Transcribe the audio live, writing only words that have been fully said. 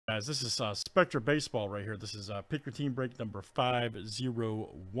Guys, this is Spectra Baseball right here. This is pick your team break number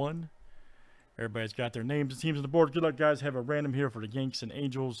 501. Everybody's got their names and teams on the board. Good luck, guys. Have a random here for the Yanks and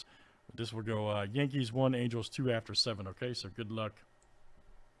Angels. This will go Yankees 1, Angels 2 after 7. Okay, so good luck.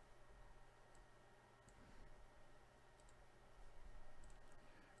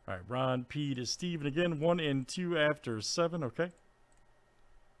 All right, Ron, P to Steven again. 1 and 2 after 7. Okay.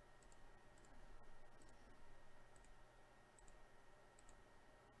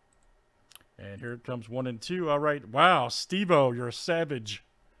 And here it comes 1 and 2. All right. Wow, Steve-O, you're a savage.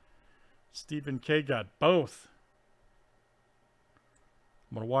 Stephen K got both.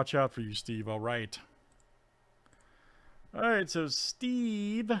 I'm going to watch out for you, Steve. All right. All right, so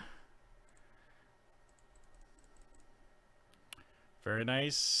Steve. Very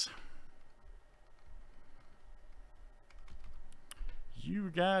nice. You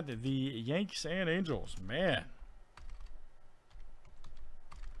got the Yanks and Angels. Man.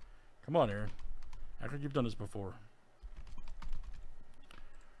 Come on, Aaron. I think you've done this before.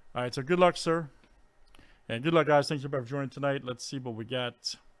 All right, so good luck, sir. And good luck, guys. Thanks everybody for joining tonight. Let's see what we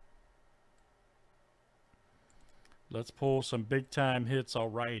got. Let's pull some big-time hits. All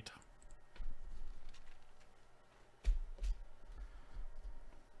right.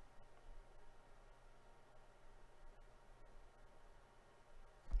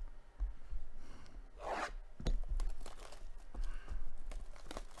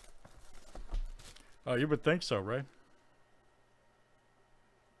 Oh, you would think so, right?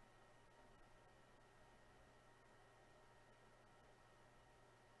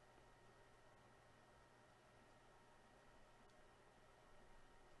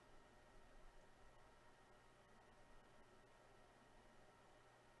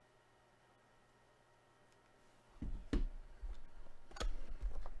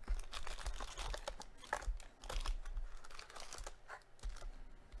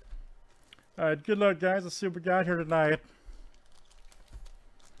 All right, good luck, guys. Let's see what we got here tonight.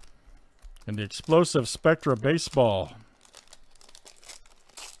 And the explosive Spectra Baseball.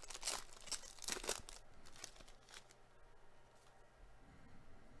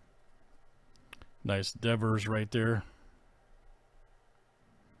 Nice Devers right there.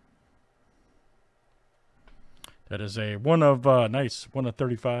 That is a one of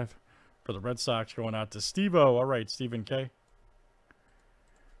 35 for the Red Sox, going out to Steve-O. All right, Stephen K.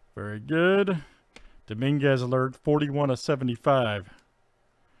 Very good. Dominguez alert, 41 of 75.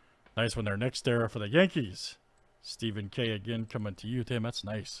 Nice one there. Next era for the Yankees. Stephen K again coming to you, Tim. That's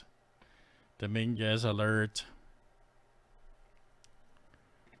nice. Dominguez alert.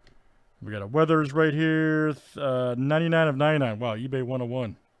 We got a Weathers right here. 99 of 99. Wow, eBay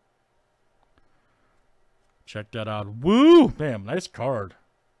 101. Check that out. Woo! Bam, nice card.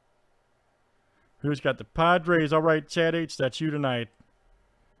 Who's got the Padres? All right, Chad H, that's you tonight.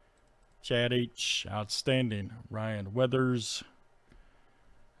 Chad H, outstanding. Ryan Weathers.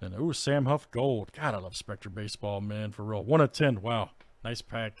 And, ooh, Sam Huff Gold. God, I love Spectre Baseball, man, for real. 1 of 10. Wow, nice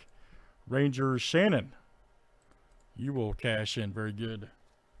pack. Rangers, Shannon. You will cash in. Very good.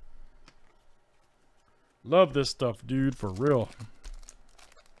 Love this stuff, dude, for real.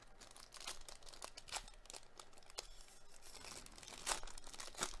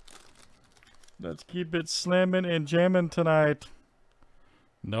 Let's keep it slamming and jamming tonight.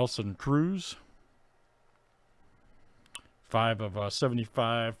 Nelson Cruz. 5 of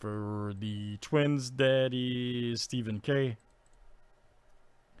 75 for the Twins. That is Stephen K.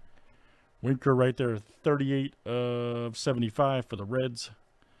 Winker right there. 38 of 75 for the Reds.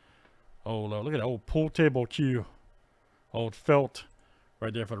 Oh, look at that old pool table Q. Old Felt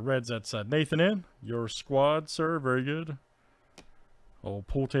right there for the Reds. That's Nathan N. Your squad, sir. Very good. Old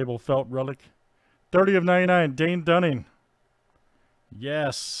pool table Felt relic. 30 of 99. Dane Dunning.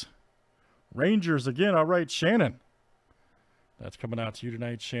 Yes. Rangers again. All right, Shannon. That's coming out to you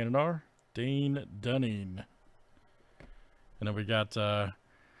tonight, Shannon R. Dane Dunning. And then we got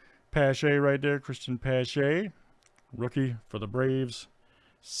Pache right there. Christian Pache. Rookie for the Braves.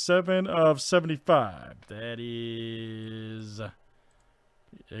 7 of 75. That is... there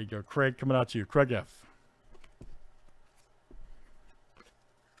you go. Craig coming out to you. Craig F.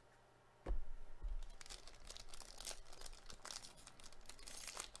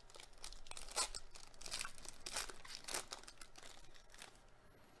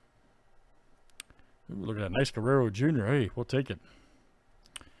 Ooh, look at that. Nice Guerrero Jr. Hey, we'll take it.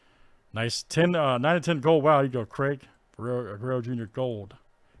 Nice 9 and 10 gold. Wow, you go, Craig. Guerrero Jr. gold.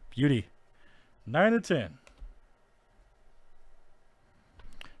 Beauty. 9 and 10.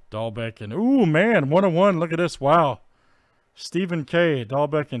 Dahlbeck and, ooh, man, 101. Look at this. Wow. Stephen K.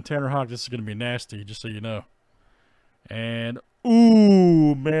 Dahlbeck and Tanner Hawk. This is going to be nasty, just so you know. And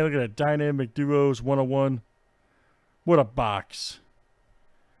Ooh, man, look at that. Dynamic Duos 101. What a box.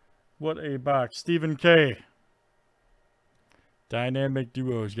 What a box. Stephen K. Dynamic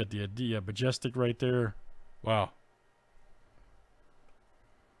Duos. You got the Majestic right there. Wow.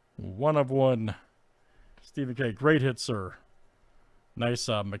 1 of 1. Stephen K. Great hit, sir. Nice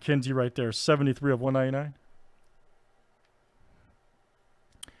McKenzie right there. 73 of 199.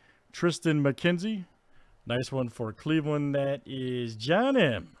 Tristan McKenzie. Nice one for Cleveland. That is John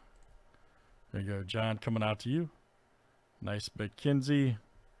M. There you go, John, coming out to you. Nice McKenzie.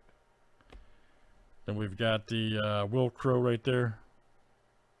 Then we've got the Will Crow right there.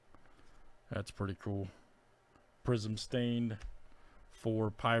 That's pretty cool. Prism stained for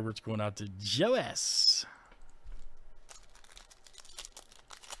Pirates going out to Joe S.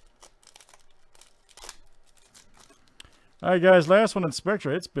 All right, guys, last one in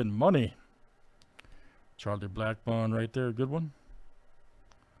Spectra. It's been money. Charlie Blackburn right there. Good one.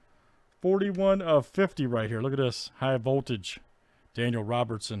 41 of 50 right here. Look at this. High voltage. Daniel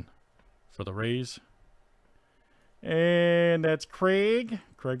Robertson for the Rays. And that's Craig.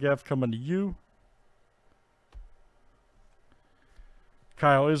 Craig F. coming to you.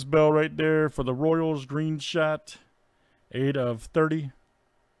 Kyle Isbell right there for the Royals. Green shot. 8 of 30.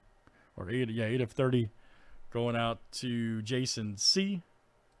 Or 8 of 30. Going out to Jason C.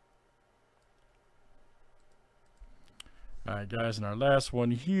 All right, guys, and our last one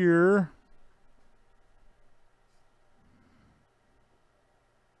here.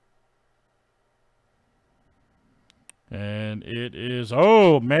 And it is,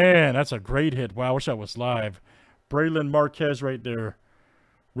 oh, man, that's a great hit. Wow, I wish that was live. Braylon Marquez right there.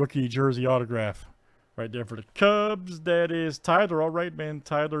 Rookie jersey autograph. Right there for the Cubs. That is Tyler. All right, man.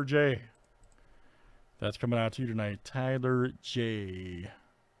 Tyler J. That's coming out to you tonight. Tyler J.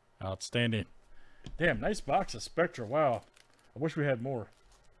 Outstanding. Damn, nice box of Spectra. Wow. I wish we had more.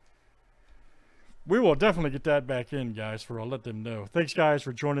 We will definitely get that back in, guys, I'll let them know. Thanks, guys,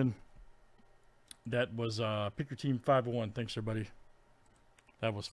 for joining. That was Pick Your Team 501. Thanks, everybody. That was